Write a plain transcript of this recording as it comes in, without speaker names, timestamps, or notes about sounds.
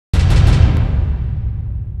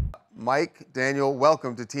Mike, Daniel,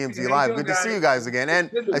 welcome to TMZ Live. Good to see you guys again. And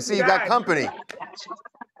I see you got company.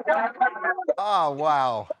 Oh,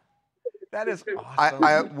 wow. That is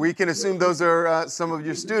awesome. We can assume those are some of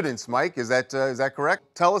your students, Mike. Is that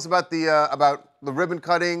correct? Tell us about the ribbon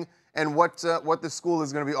cutting and what the school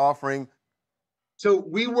is going to be offering. So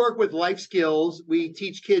we work with life skills. We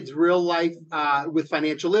teach kids real life with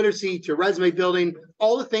financial literacy to resume building,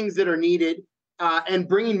 all the things that are needed. And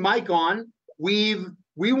bringing Mike on, we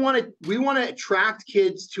want to attract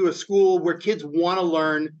kids to a school where kids want to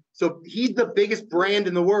learn. So he's the biggest brand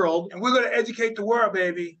in the world, and we're going to educate the world,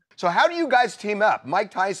 baby. So how do you guys team up,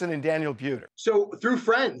 Mike Tyson and Daniel Buter? So through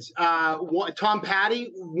friends. Tom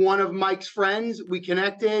Patty, one of Mike's friends, we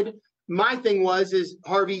connected. My thing is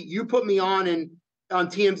Harvey, you put me on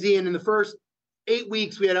TMZ, and in the first 8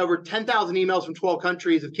 weeks, we had over 10,000 emails from 12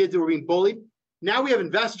 countries of kids that were being bullied. Now we have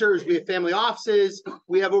investors, we have family offices,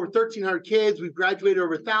 we have over 1,300 kids, we've graduated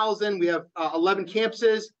over 1,000, we have 11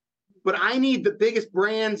 campuses. But I need the biggest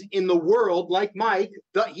brands in the world, like Mike.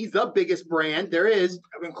 He's the biggest brand there is.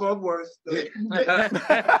 I've been called worse. To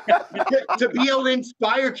be able to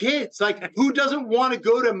inspire kids. Like, who doesn't want to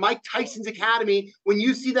go to Mike Tyson's Academy? When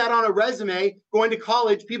you see that on a resume, going to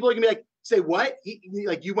college, people are going to be like, say, what?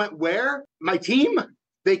 Like, you went where? My team?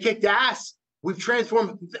 They kicked ass. We've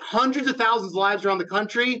transformed hundreds of thousands of lives around the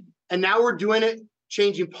country. And now we're doing it,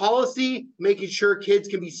 changing policy, making sure kids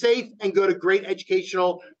can be safe and go to great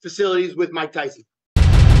educational facilities with Mike Tyson.